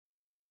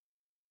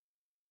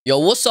Yo,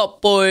 what's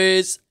up,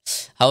 boys?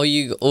 How are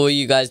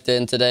you guys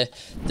doing today?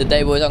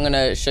 Today, boys, I'm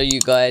gonna show you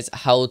guys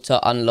how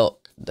to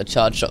unlock the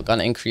charge shotgun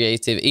in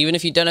creative. Even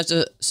if you don't have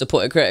to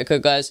support a creator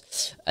code,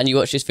 guys, and you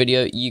watch this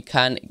video, you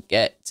can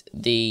get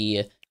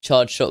the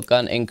charge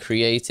shotgun in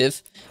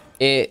creative.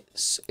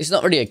 It's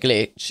not really a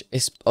glitch.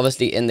 It's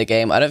obviously in the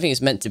game. I don't think it's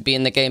meant to be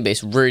in the game, but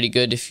it's really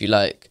good if you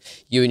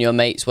you and your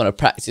mates want to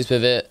practice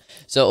with it.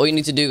 So all you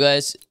need to do,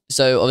 guys,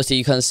 so obviously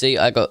you can see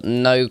I got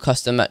no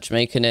custom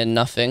matchmaking in,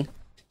 nothing.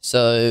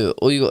 So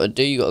all you got to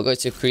do, you got to go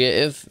to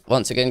creative.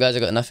 Once again, guys, I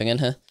got nothing in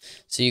here.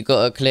 So you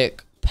got to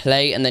click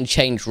play and then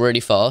change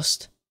really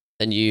fast.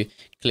 Then you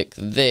click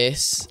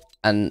this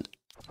and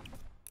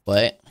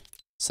wait.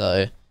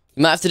 So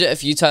you might have to do it a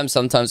few times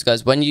sometimes,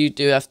 guys. When you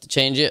do have to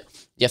change it,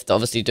 you have to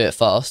obviously do it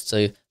fast.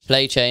 So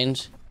play,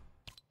 change,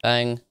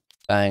 bang,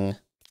 bang,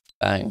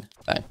 bang,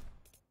 bang.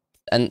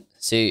 And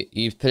see,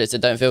 you put it to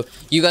don't feel.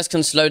 You guys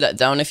can slow that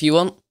down if you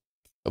want.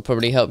 It'll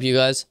probably help you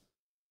guys.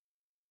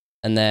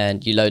 And then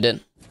you load in.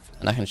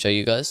 And I can show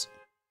you guys.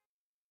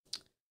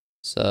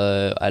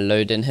 So I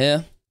load in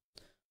here.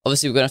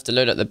 Obviously, we're going to have to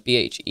load up the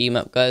BHE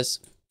map, guys.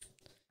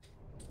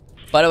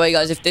 By the way,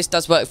 guys, if this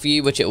does work for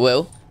you, which it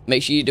will,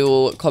 make sure you do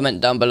all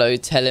comment down below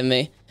telling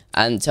me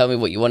and tell me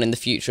what you want in the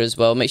future as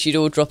well. Make sure you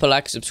do all drop a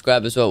like,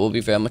 subscribe as well. It will be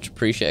very much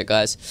appreciated,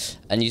 guys.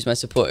 And use my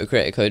supporter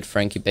creator code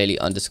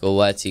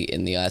FrankieBailey_YT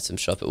in the item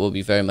shop. It will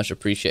be very much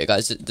appreciated,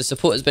 guys. The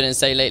support has been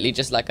insane lately,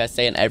 just like I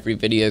say in every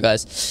video,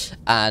 guys.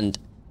 And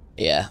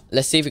yeah,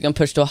 let's see if we can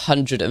push to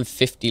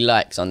 150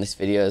 likes on this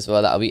video as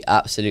well. That'll be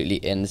absolutely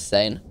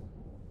insane.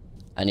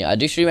 And yeah, I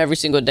do stream every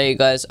single day,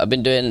 guys. I've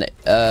been doing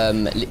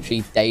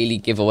literally daily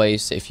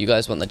giveaways. So if you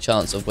guys want the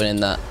chance of winning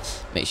that,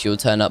 make sure you'll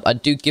turn up. I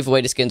do give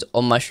away the skins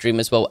on my stream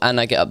as well.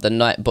 And I get up the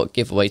Nightbot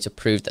giveaway to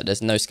prove that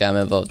there's no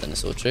scam involved and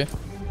it's all true.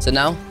 So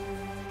now,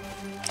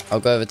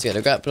 I'll go over to get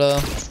the grappler.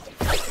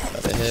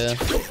 Over here.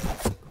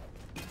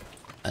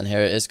 And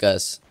here it is,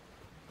 guys.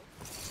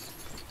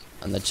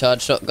 And the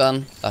charge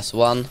shotgun, that's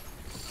 1,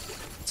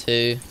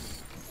 2,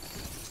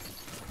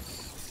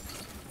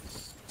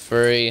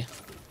 3.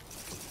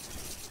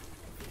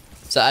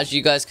 So as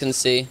you guys can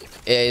see,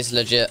 it is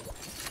legit.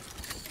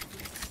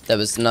 There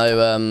was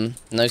no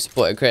no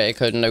supported creator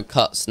code, no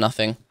cuts,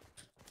 nothing.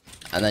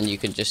 And then you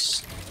can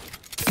just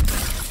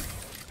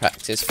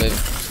practice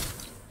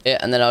with it.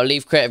 And then I'll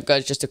leave creative,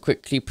 guys, just to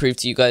quickly prove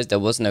to you guys there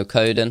was no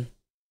coding.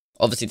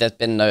 Obviously, there's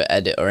been no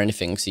edit or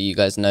anything, so you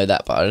guys know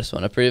that, but I just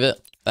want to prove it.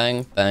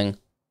 Bang, bang.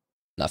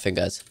 Nothing,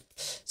 guys.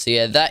 So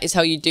yeah, that is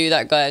how you do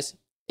that, guys.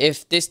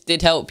 If this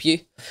did help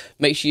you,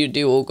 make sure you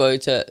do all go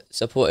to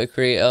support a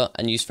creator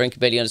and use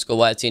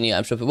FrankieBailey_YT in your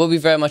item shop. It will be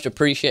very much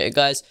appreciated,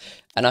 guys.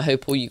 And I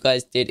hope all you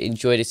guys did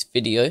enjoy this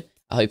video.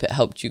 I hope it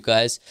helped you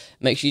guys.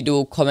 Make sure you do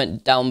all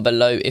comment down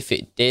below if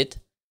it did.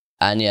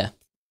 And yeah,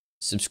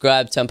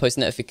 subscribe, turn post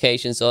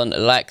notifications on,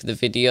 like the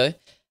video.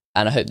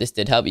 And I hope this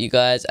did help you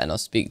guys. And I'll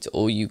speak to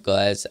all you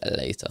guys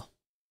later.